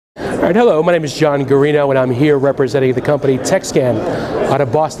Alright, hello, my name is John Garino and I'm here representing the company Tekscan out of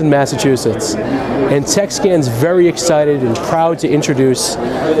Boston, Massachusetts. And Tekscan's very excited and proud to introduce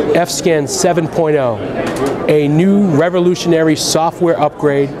F-Scan 7.0, a new revolutionary software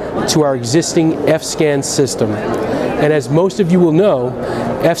upgrade to our existing F-Scan system. And as most of you will know,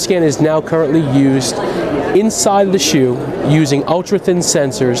 F-Scan is now currently used inside the shoe using ultra-thin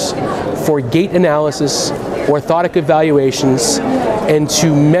sensors for gait analysis, orthotic evaluations, and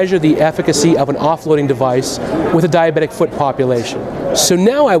to measure the efficacy of an offloading device with a diabetic foot population. So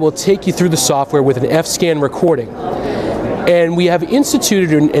now I will take you through the software with an F-Scan recording. And we have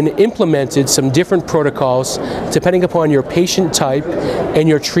instituted and implemented some different protocols depending upon your patient type and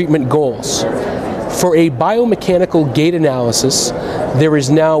your treatment goals. For a biomechanical gait analysis, there is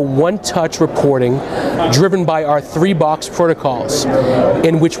now one-touch reporting driven by our 3-box protocols,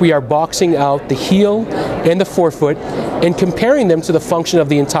 in which we are boxing out the heel and the forefoot and comparing them to the function of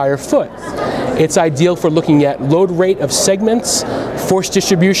the entire foot. It's ideal for looking at load rate of segments, force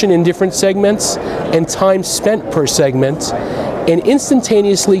distribution in different segments, and time spent per segment, and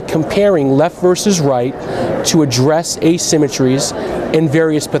instantaneously comparing left versus right to address asymmetries and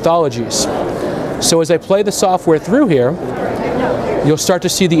various pathologies. So as I play the software through here, you'll start to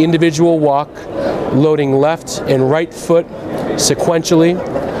see the individual walk loading left and right foot sequentially.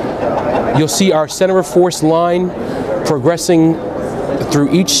 You'll see our center of force line progressing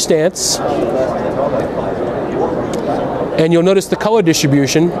through each stance. And you'll notice the color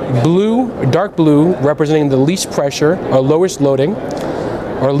distribution: blue, dark blue, representing the least pressure or lowest loading,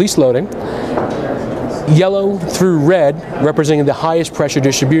 or least loading. Yellow through red, representing the highest pressure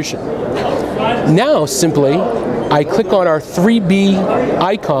distribution. Now, simply, I click on our 3B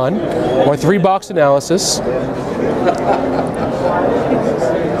icon, or 3-box analysis,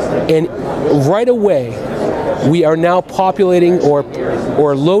 and right away, we are now populating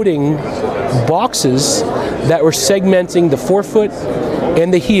or loading boxes that were segmenting the forefoot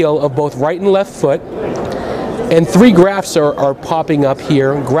and the heel of both right and left foot. And 3 graphs are popping up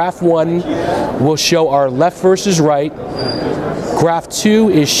here. Graph 1 will show our left versus right. Graph 2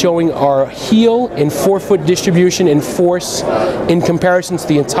 is showing our heel and forefoot distribution and force in comparison to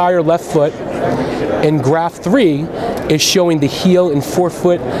the entire left foot. And graph 3 is showing the heel and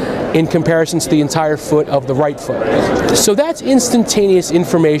forefoot in comparison to the entire foot of the right foot. So that's instantaneous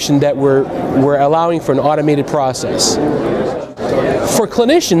information that we're allowing for an automated process. For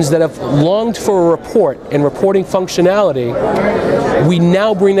clinicians that have longed for a report and reporting functionality, we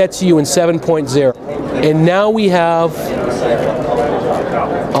now bring that to you in 7.0. And now we have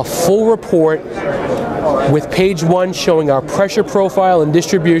a full report with page 1 showing our pressure profile and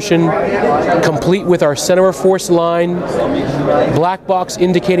distribution, complete with our center of force line, black box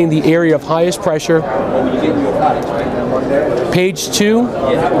indicating the area of highest pressure. Page 2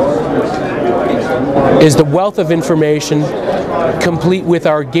 is the wealth of information, complete with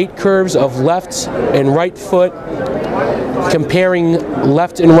our gait curves of left and right foot, comparing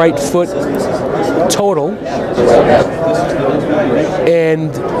left and right foot total.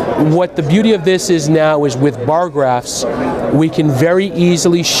 And what the beauty of this is now is with bar graphs, we can very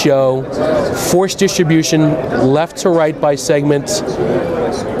easily show force distribution left to right by segment.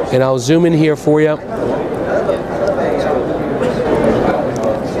 And I'll zoom in here for you.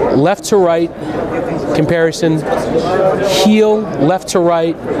 Left to right comparison, heel left to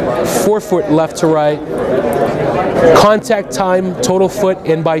right, forefoot left to right, contact time, total foot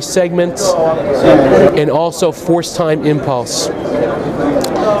and by segment, and also force time impulse.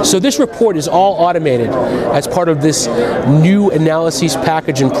 So this report is all automated as part of this new analyses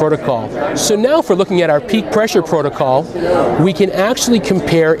package and protocol. So now for looking at our peak pressure protocol, we can actually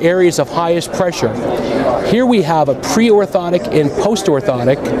compare areas of highest pressure. Here we have a pre-orthotic and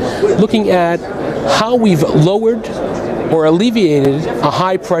post-orthotic, looking at how we've lowered or alleviated a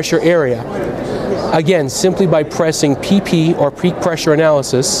high pressure area. Again, simply by pressing PP or peak pressure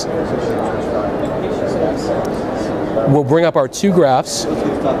analysis. We'll bring up our 2 graphs.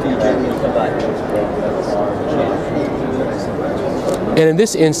 And in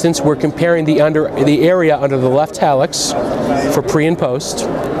this instance, we're comparing the area under the left hallux for pre and post.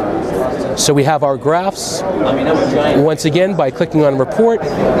 So we have our graphs. Once again, by clicking on report,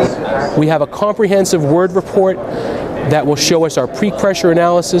 we have a comprehensive word report that will show us our peak pressure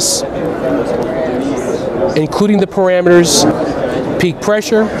analysis, including the parameters: peak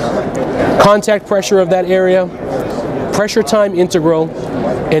pressure, contact pressure of that area, pressure time integral,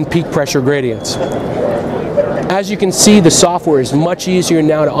 and peak pressure gradient. As you can see, the software is much easier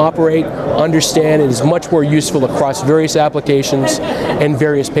now to operate, understand, and is much more useful across various applications and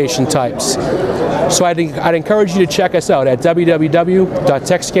various patient types. So I'd encourage you to check us out at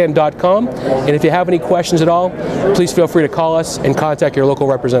www.tekscan.com, and if you have any questions at all, please feel free to call us and contact your local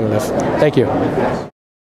representative. Thank you.